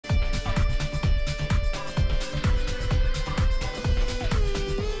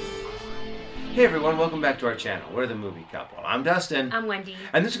Hey everyone, welcome back to our channel. We're the Movie Couple. I'm Dustin. I'm Wendy.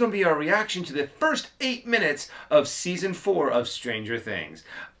 And this is going to be our reaction to the first 8 minutes of Season 4 of Stranger Things.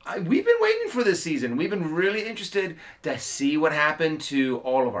 We've been waiting for this season. We've been really interested to see what happened to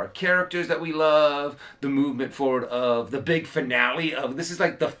all of our characters that we love, the movement forward of the big finale of, this is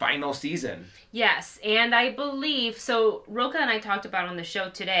like the final season. Yes, and I believe, so Roka and I talked about on the show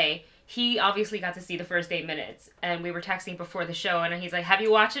today, he obviously got to see the first 8 minutes, and we were texting before the show, and he's like, have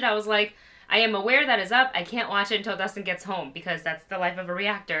you watched it? I was like, I am aware that is up. I can't watch it until Dustin gets home because that's the life of a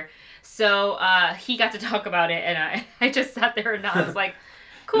reactor. So he got to talk about it, and I just sat there and I was like,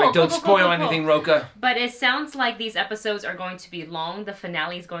 cool. Like, don't cool, spoil cool. anything, Roka. But it sounds like these episodes are going to be long. The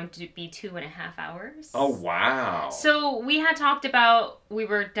finale is going to be 2.5 hours. Oh, wow. So we had talked about we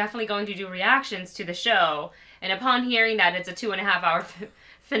were definitely going to do reactions to the show, and upon hearing that it's a 2.5 hour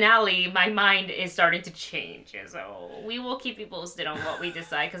finale, my mind is starting to change. So we will keep you posted on what we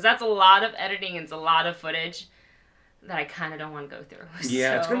decide, because that's a lot of editing and it's a lot of footage that I kind of don't want to go through.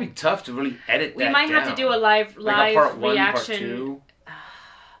 Yeah, so it's going to be tough to really edit that we might have to do a live like a part one, reaction. Part two.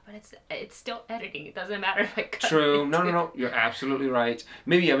 But it's still editing. It doesn't matter if I cut True. it. No. You're absolutely right.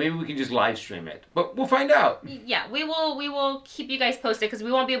 Maybe we can just live stream it. But we'll find out. Yeah, we will keep you guys posted, because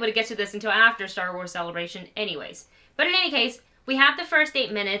we won't be able to get to this until after Star Wars Celebration anyways. But in any case, we have the first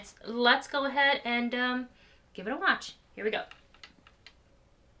 8 minutes. Let's go ahead and give it a watch. Here we go.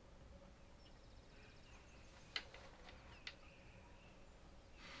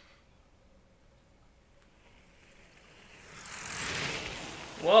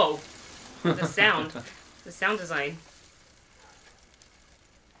 Whoa. The sound. The sound design.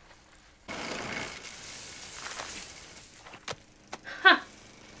 Huh.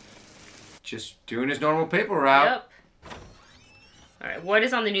 Just doing his normal paper route. Yep. Alright, what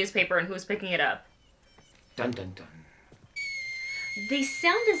is on the newspaper and who's picking it up? Dun dun dun. The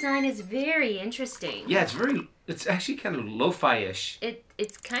sound design is very interesting. Yeah, it's actually kind of lo-fi-ish.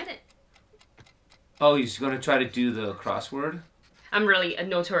 It's kind of... Oh, he's going to try to do the crossword? I'm really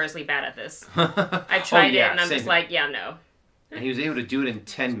notoriously bad at this. I tried it and I'm just like, yeah, no. And he was able to do it in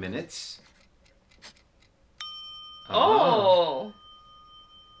 10 minutes. Oh.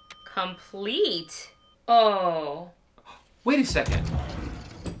 Complete. Oh. Wait a second.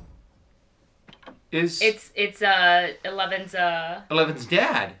 It's Eleven's Eleven's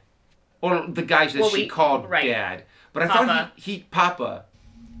dad. Or the guy that she called dad. But I thought he Papa.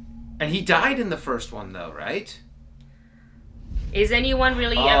 And he died in the first one though, right? Is anyone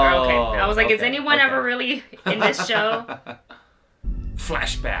really ever okay? I was like, is anyone ever really in this show?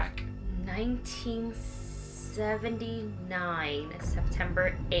 Flashback. 1979,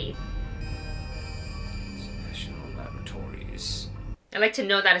 September 8th. National Laboratories. I like to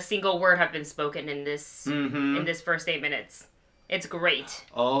know that a single word have been spoken in this in this first 8 minutes. It's great.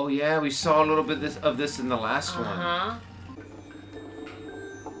 Oh yeah, we saw a little bit of this in the last one.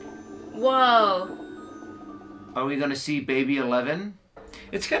 Whoa. Are we gonna see Baby 11?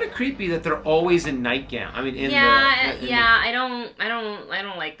 It's kind of creepy that they're always in nightgown. I mean, I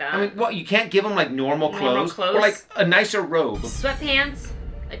don't like that. I mean, what, you can't give them like normal clothes or like a nicer robe? Sweatpants,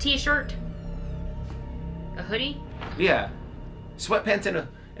 a t-shirt, a hoodie. Yeah, sweatpants and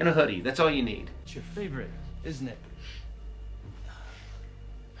a hoodie. That's all you need. It's your favorite, isn't it?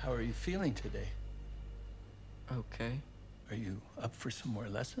 How are you feeling today? Okay. Are you up for some more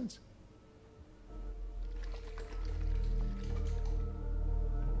lessons?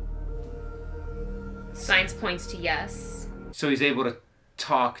 Signs points to yes. So he's able to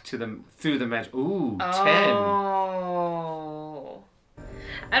talk to them through the magic. Ooh, 10. Oh.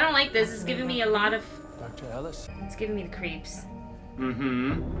 I don't like this. It's giving me a lot of... Dr. Ellis? It's giving me the creeps.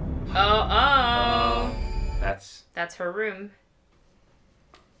 Mm-hmm. Oh. That's her room.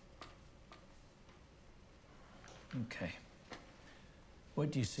 Okay.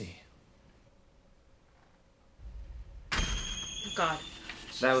 What do you see? Oh, God.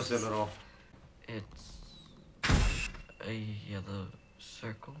 That was a little... It's a yellow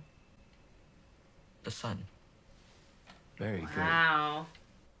circle. The sun. Very good. Wow.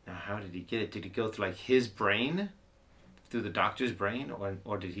 Now, how did he get it? Did he go through like his brain? Through the doctor's brain?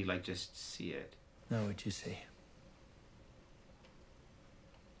 Or did he like just see it? Now what you see?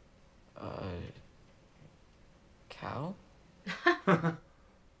 Cow? I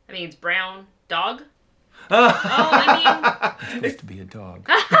mean, it's brown. Dog? I It's supposed to be a dog.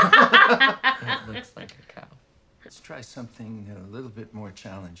 It looks like a cow. Let's try something a little bit more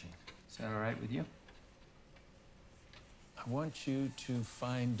challenging. Is that all right with you? I want you to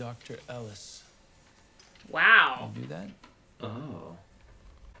find Dr. Ellis. wow. Can you do that? Oh.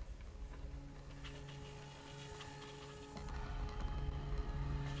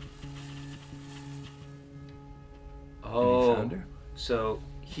 So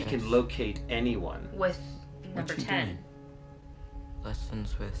he can locate anyone. With number What's he 10. doing?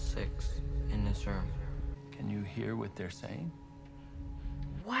 Lessons with 6 in his room. Can you hear what they're saying?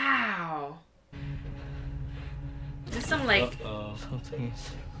 Wow. This is some like Something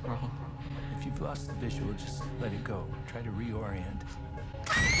is wrong. If you've lost the visual, just let it go. Try to reorient.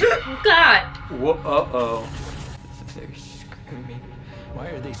 oh God. Whoa, uh-oh. They're screaming. Why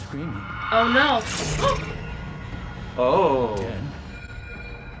are they screaming? Oh no. Oh. Ted?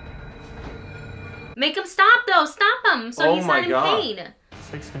 Make him stop though. Stop him so Oh he's my not in God. pain.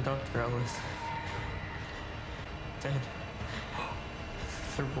 6 and Dr. Ellis. Dead.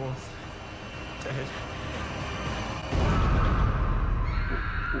 They're both dead.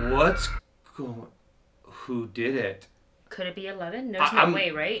 What's going... Who did it? Could it be 11? There's no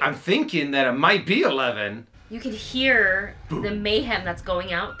way, right? I'm thinking that it might be 11. You can hear the mayhem that's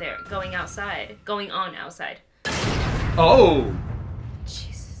going out there, going outside, going on outside. Oh.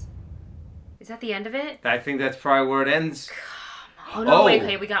 Jesus. Is that the end of it? I think that's probably where it ends. Oh no, Oh. wait,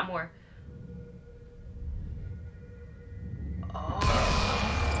 okay, we got more.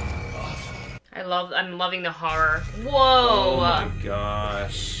 I'm loving the horror. Whoa! Oh my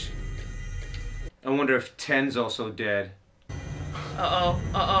gosh. I wonder if 10's also dead. Uh-oh,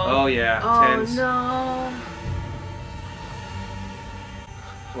 uh-oh. Oh yeah, Oh 10's. no.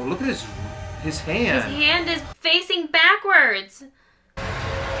 Well, look at his His hand. hand is facing backwards.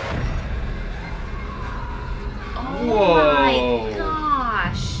 Oh Whoa. my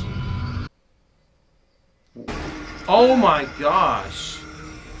gosh. Oh my gosh.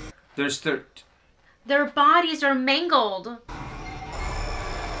 There's Their bodies are mangled.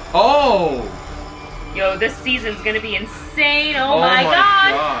 Oh. Yo, this season's gonna be insane. Oh, Oh my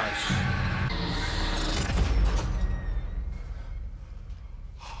god. gosh.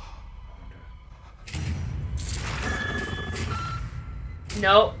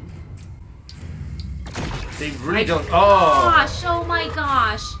 Nope. They really don't. Oh. Gosh, oh my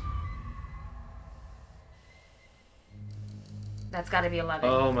gosh. That's gotta be 11.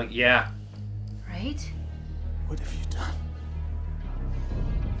 Oh my. Yeah. Right? What have you done?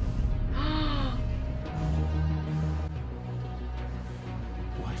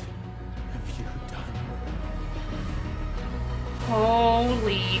 What have you done?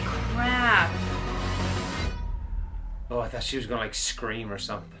 Holy crap. Oh, I thought she was gonna like scream or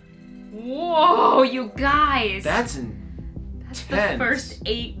something. Whoa, you guys. That's the intense. first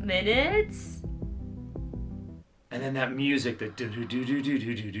 8 minutes? And then that music, the do do do do do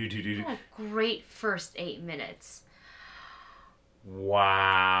do do do do do. What a great first 8 minutes.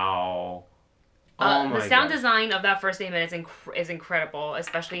 Wow. Oh my The sound God. design of that first 8 minutes is incredible,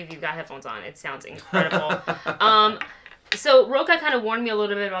 especially if you've got headphones on. It sounds incredible. So Roka kind of warned me a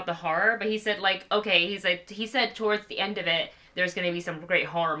little bit about the horror, but he said like, okay, he said towards the end of it, there's gonna be some great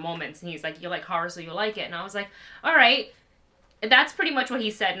horror moments, and he's like, you like horror, so you like it, and I was like, all right. That's pretty much what he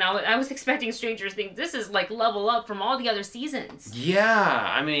said. Now I was expecting Stranger Things. This is like level up from all the other seasons.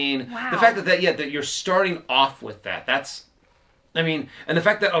 Yeah, I mean, Wow. the fact that you're starting off with that's, I mean, and the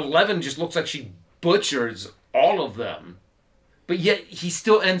fact that 11 just looks like she butchers all of them, but yet he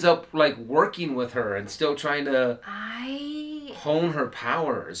still ends up like working with her and still trying to hone her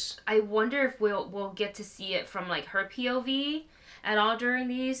powers. I wonder if we'll get to see it from like her POV at all during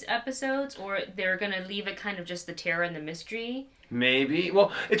these episodes, or they're gonna leave it kind of just the terror and the mystery. Maybe.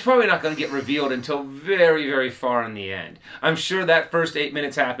 Well, it's probably not going to get revealed until very, very far in the end. I'm sure that first 8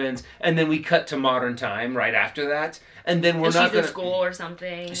 minutes happens, and then we cut to modern time right after that, and then we're And not she's going in school or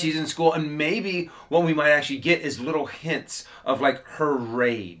something. She's in school, and maybe what we might actually get is little hints of like her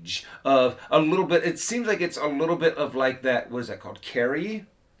rage, of a little bit. It seems like it's a little bit of like that. What is that called? Carrie.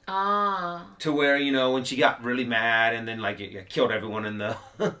 Ah. To where, you know, when she got really mad and then like it killed everyone in the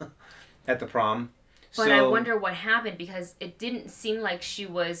at the prom. But So, I wonder what happened, because it didn't seem like she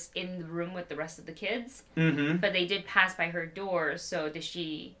was in the room with the rest of the kids. Mm-hmm. But they did pass by her door, so did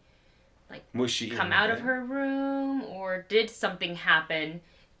she Was she come in out of there? her room, or did something happen?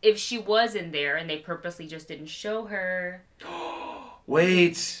 If she was in there and they purposely just didn't show her.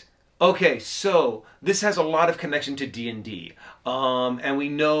 Wait. Okay, so this has a lot of connection to D&D. And we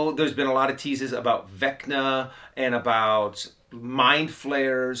know there's been a lot of teases about Vecna and about mind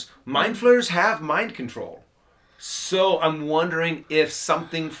flayers. Mind flayers have mind control. So I'm wondering if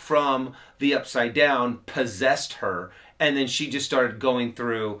something from the Upside Down possessed her, and then she just started going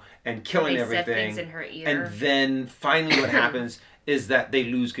through and killing They said everything. things in her ear. And then finally what happens is that they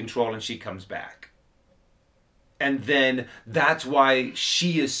lose control and she comes back. And then that's why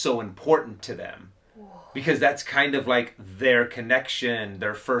she is so important to them. Because that's kind of like their connection,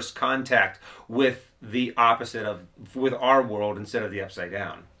 their first contact with the opposite of with our world instead of the upside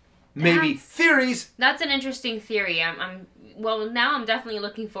down. Maybe theories. That's an interesting theory. Well, now I'm definitely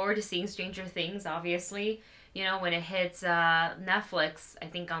looking forward to seeing Stranger Things, obviously. You know, when it hits Netflix, I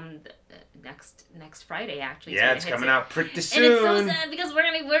think on next Friday, actually. Yeah, it's coming out pretty soon. And it's so sad because we're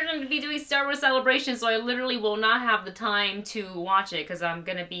gonna be doing Star Wars Celebration, so I literally will not have the time to watch it because I'm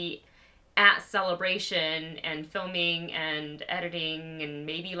gonna be at Celebration and filming and editing and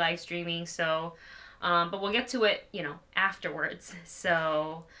maybe live streaming. So, but we'll get to it, you know, afterwards.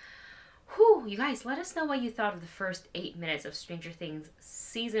 So. Whew, you guys, let us know what you thought of the first 8 minutes of Stranger Things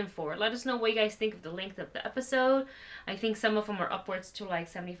Season 4. Let us know what you guys think of the length of the episode. I think some of them are upwards to like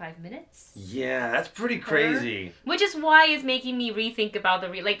 75 minutes. Yeah, that's pretty crazy. Which is why it's making me rethink about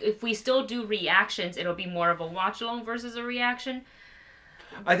like, if we still do reactions, it'll be more of a watch-along versus a reaction.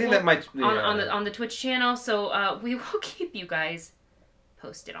 I think that might... Yeah. On the Twitch channel, so we will keep you guys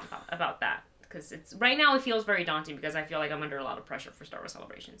posted about that. Because right now it feels very daunting because I feel like I'm under a lot of pressure for Star Wars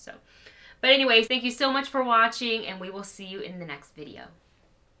Celebration, so... But anyways, thank you so much for watching, and we will see you in the next video.